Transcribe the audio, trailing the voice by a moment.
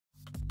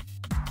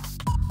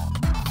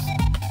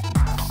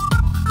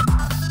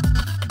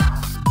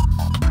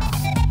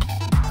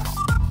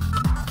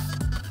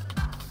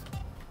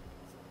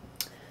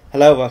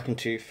Hello, welcome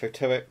to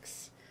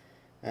Photoix.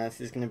 This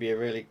is going to be a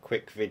really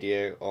quick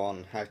video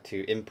on how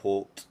to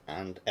import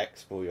and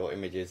export your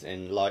images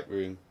in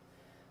Lightroom.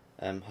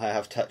 I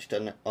have touched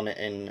on it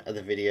in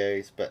other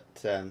videos, but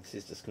this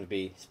is just going to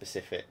be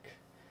specific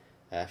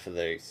for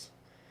those.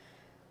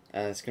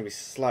 It's going to be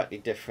slightly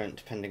different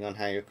depending on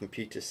how your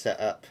computer's set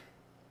up,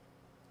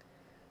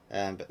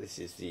 but this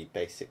is the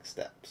basic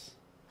steps.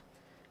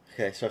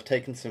 Okay, so I've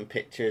taken some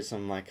pictures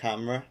on my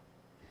camera,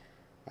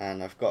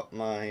 and I've got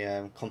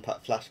my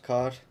compact flash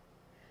card,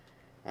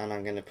 and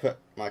I'm going to put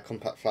my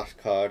compact flash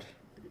card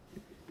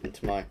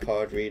into my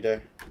card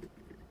reader,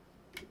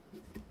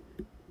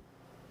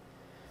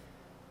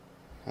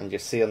 and you'll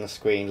see on the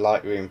screen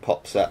Lightroom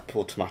pops up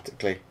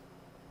automatically.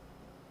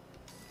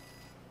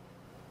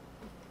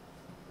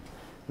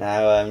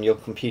 Now your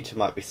computer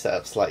might be set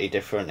up slightly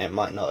different, it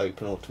might not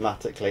open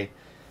automatically,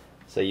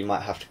 so you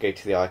might have to go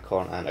to the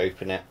icon and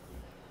open it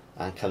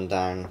and come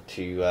down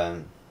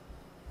to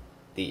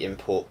the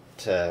import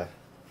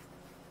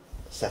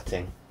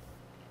setting.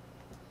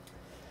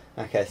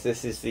 Okay, so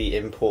this is the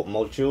import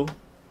module.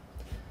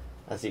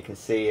 As you can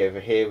see over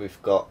here,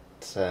 we've got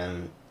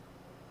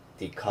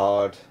the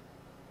card,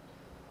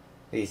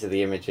 these are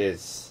the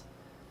images,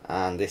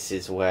 and this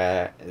is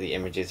where the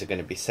images are going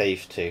to be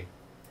saved to.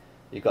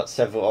 You've got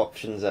several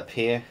options up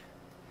here: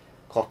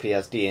 copy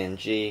as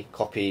DNG,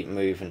 copy,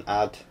 move and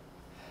add.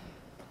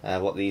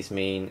 What these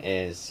mean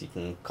is you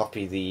can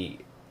copy the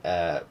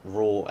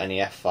raw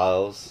NEF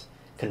files,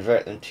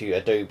 convert them to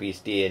Adobe's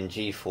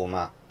DNG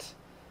format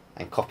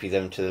and copy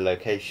them to the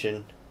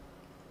location,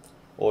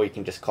 or you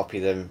can just copy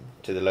them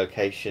to the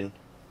location.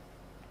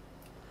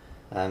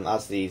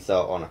 As these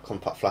are on a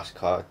compact flash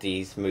card,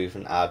 these move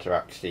and add are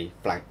actually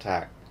blanked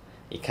out.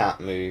 You can't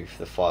move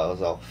the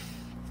files off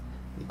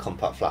the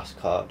compact flash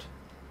card.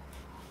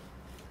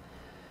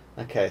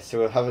 Okay, so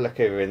we'll have a look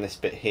over in this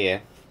bit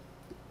here.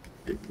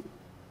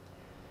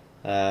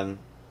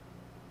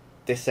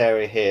 This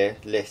area here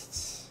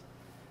lists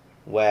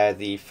where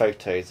the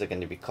photos are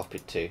going to be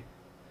copied to.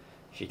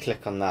 If you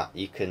click on that,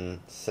 you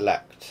can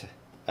select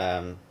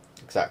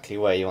exactly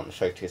where you want the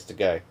photos to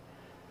go.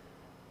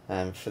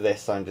 For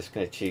this, I'm just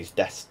going to choose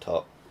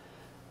desktop,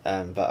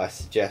 but I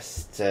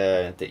suggest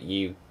that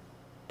you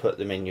put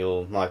them in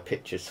your My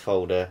Pictures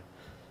folder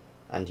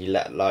and you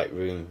let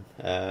Lightroom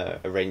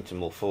arrange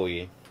them all for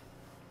you.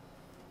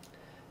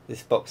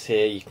 This box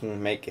here, you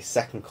can make a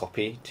second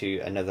copy to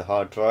another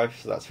hard drive,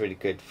 so that's really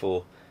good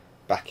for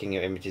backing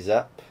your images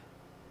up.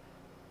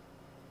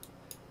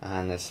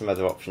 And there's some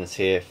other options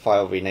here: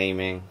 file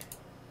renaming,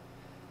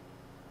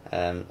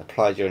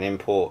 apply during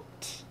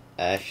import.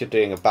 If you're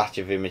doing a batch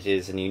of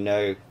images and you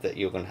know that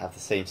you're going to have the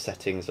same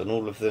settings on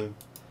all of them,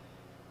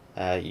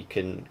 you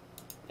can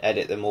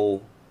edit them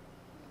all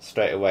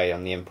straight away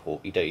on the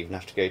import. You don't even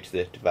have to go to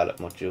the develop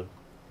module.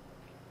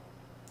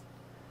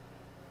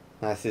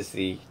 Now this is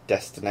the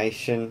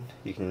destination.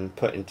 You can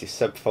put into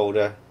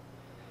subfolder,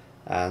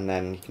 and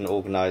then you can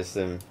organise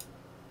them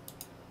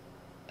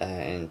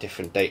in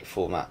different date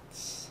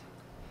formats.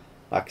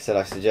 Like I said,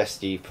 I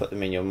suggest you put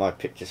them in your My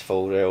Pictures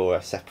folder or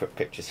a separate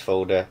pictures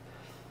folder,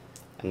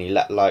 and you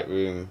let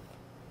Lightroom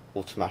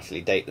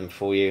automatically date them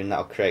for you, and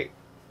that'll create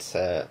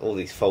all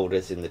these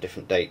folders in the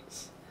different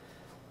dates,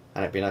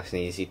 and it'll be nice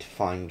and easy to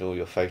find all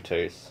your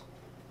photos.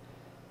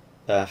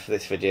 For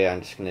this video,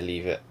 I'm just going to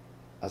leave it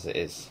as it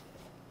is.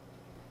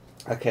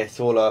 Okay,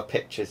 so all our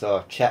pictures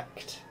are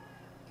checked.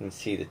 You can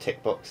see the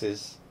tick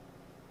boxes.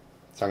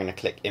 So I'm going to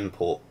click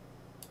import.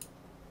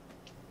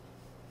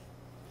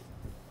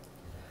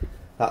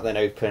 That then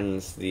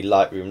opens the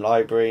Lightroom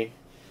library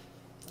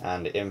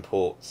and it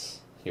imports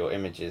your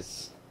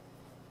images.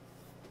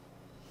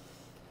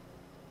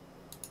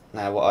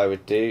 Now what I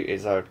would do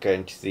is I would go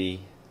into the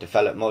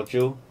develop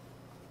module,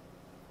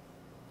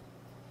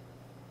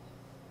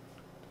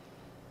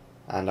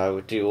 and I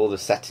would do all the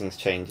settings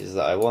changes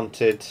that I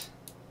wanted.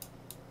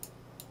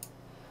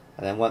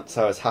 And then once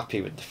I was happy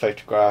with the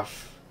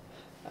photograph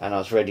and I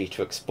was ready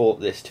to export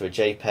this to a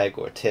JPEG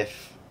or a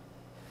TIFF,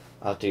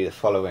 I'll do the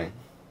following.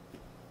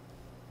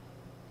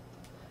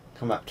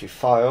 Come up to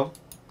File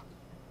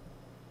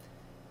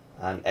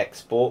and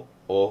Export,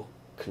 or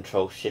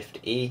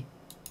Ctrl-Shift-E,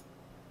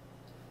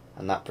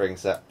 and that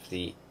brings up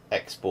the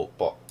export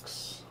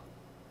box.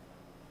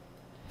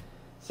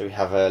 So we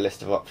have a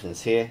list of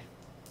options here.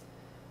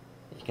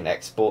 You can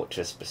export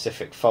to a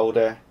specific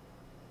folder.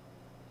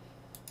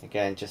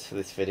 Again, just for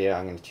this video,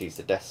 I'm going to choose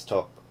the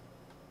desktop.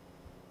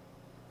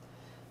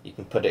 You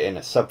can put it in a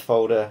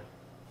subfolder,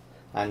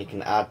 and you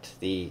can add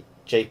the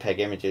JPEG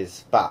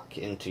images back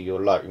into your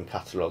Lightroom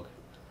catalogue.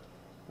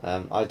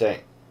 I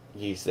don't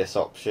use this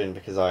option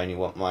because I only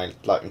want my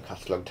Lightroom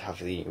catalogue to have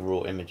the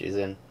raw images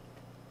in.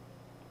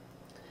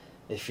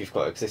 If you've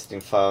got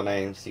existing file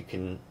names, you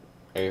can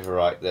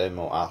overwrite them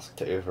or ask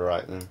to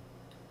overwrite them.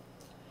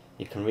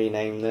 You can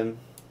rename them,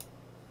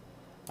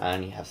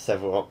 and you have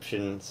several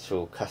options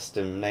for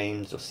custom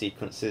names or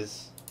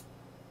sequences.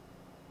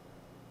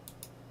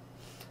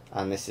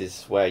 And this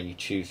is where you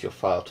choose your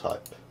file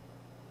type.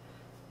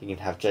 You can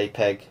have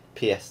JPEG,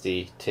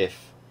 PSD,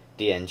 TIFF,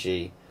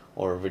 DNG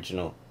or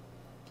original.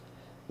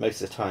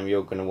 Most of the time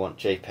you're going to want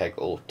JPEG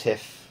or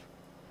TIFF.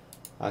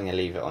 I'm going to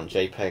leave it on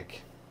JPEG.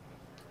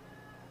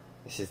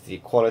 This is the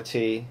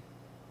quality,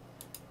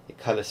 the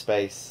colour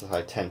space.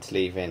 I tend to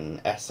leave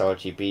in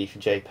sRGB for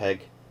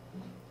JPEG.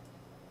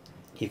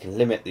 You can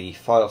limit the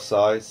file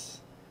size,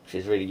 which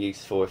is really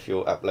useful if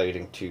you're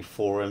uploading to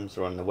forums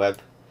or on the web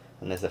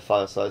and there's a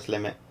file size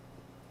limit.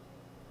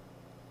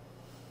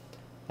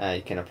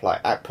 You can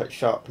apply output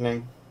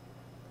sharpening.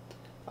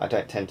 I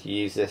don't tend to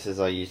use this as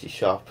I usually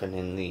sharpen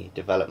in the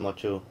develop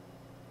module.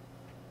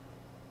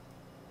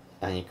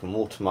 And you can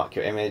watermark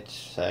your image,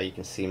 so you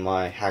can see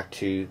my how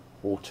to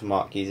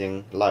watermark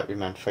using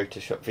Lightroom and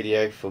Photoshop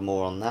video for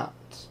more on that.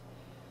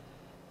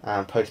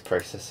 And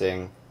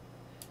post-processing,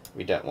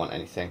 we don't want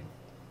anything.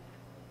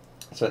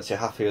 So once you're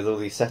happy with all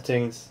these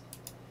settings,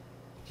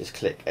 just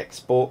click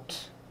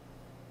export,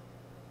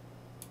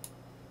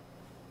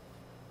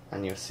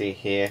 and you'll see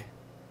here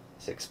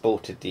it's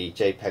exported the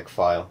JPEG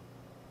file.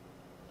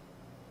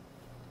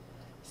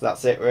 So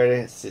that's it really,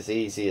 it's as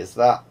easy as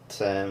that.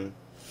 A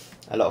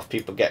lot of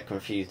people get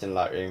confused in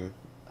Lightroom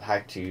how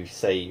to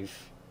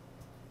save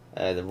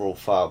the raw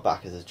file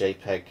back as a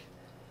JPEG.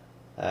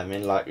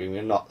 In Lightroom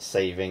you're not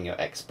saving, you're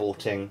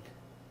exporting,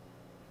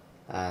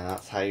 and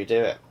that's how you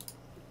do it.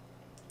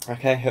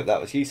 Okay, hope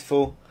that was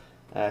useful.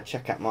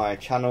 Check out my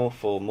channel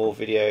for more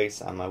videos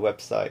and my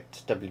website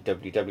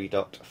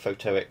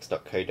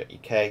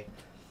www.photoix.co.uk.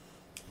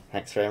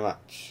 Thanks very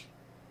much.